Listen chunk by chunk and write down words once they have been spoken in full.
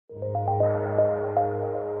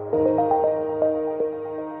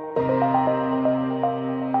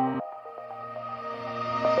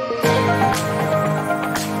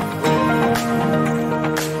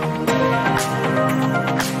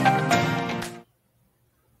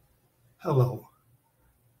Hello,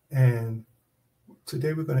 and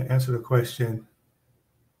today we're going to answer the question,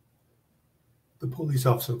 the police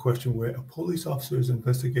officer question, where a police officer is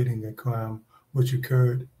investigating a crime which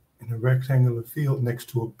occurred in a rectangular field next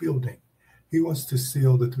to a building. He wants to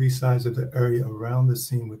seal the three sides of the area around the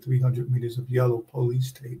scene with 300 meters of yellow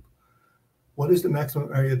police tape. What is the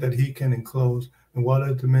maximum area that he can enclose, and what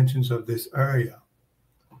are the dimensions of this area?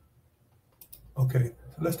 Okay,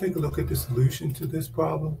 so let's take a look at the solution to this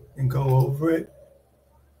problem and go over it.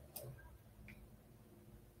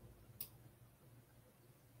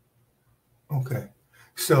 Okay,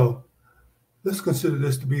 so let's consider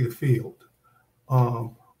this to be the field.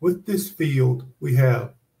 With this field, we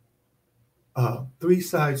have three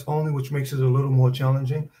sides only, which makes it a little more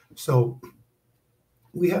challenging. So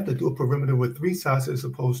we have to do a perimeter with three sides as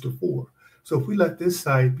opposed to four. So if we let this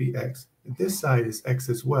side be X, and this side is X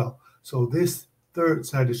as well. So this third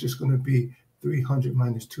side is just going to be 300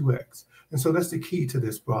 minus 2X. And so that's the key to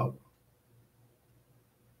this problem.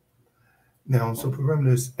 Now, so perimeter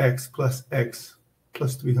is X plus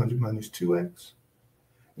 300 minus 2X.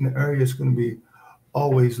 And the area is going to be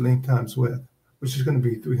always length times width, which is going to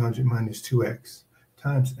be 300 minus 2X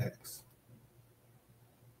times X.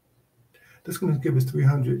 That's going to give us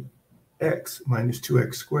 300X minus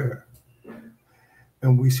 2X squared.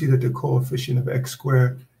 And we see that the coefficient of X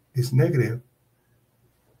squared is negative,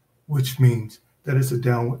 which means that it's a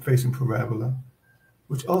downward facing parabola,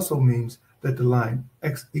 which also means that the line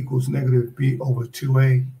X equals negative B over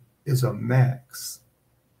 2A is a max.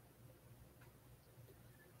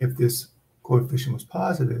 If this coefficient was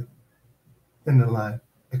positive, then the line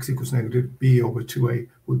X equals negative B over 2A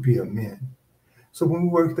would be a min. So when we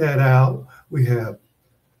work that out, we have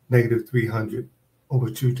negative 300 over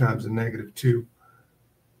 2 times a negative 2.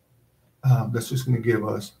 That's just going to give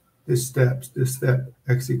us this step,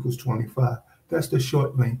 X equals 25. That's the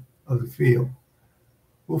short length of the field.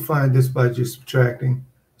 We'll find this by just subtracting.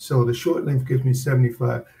 So the short length gives me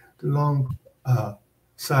 75. The long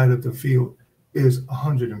side of the field is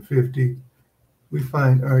 150. We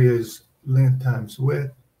find area is length times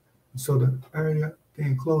width. So the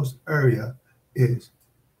enclosed area is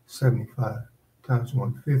 75 times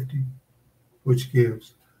 150, which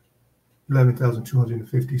gives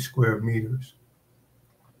 11,250 square meters.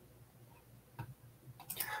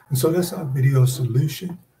 And so that's our video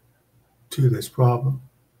solution to this problem.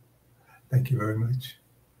 Thank you very much.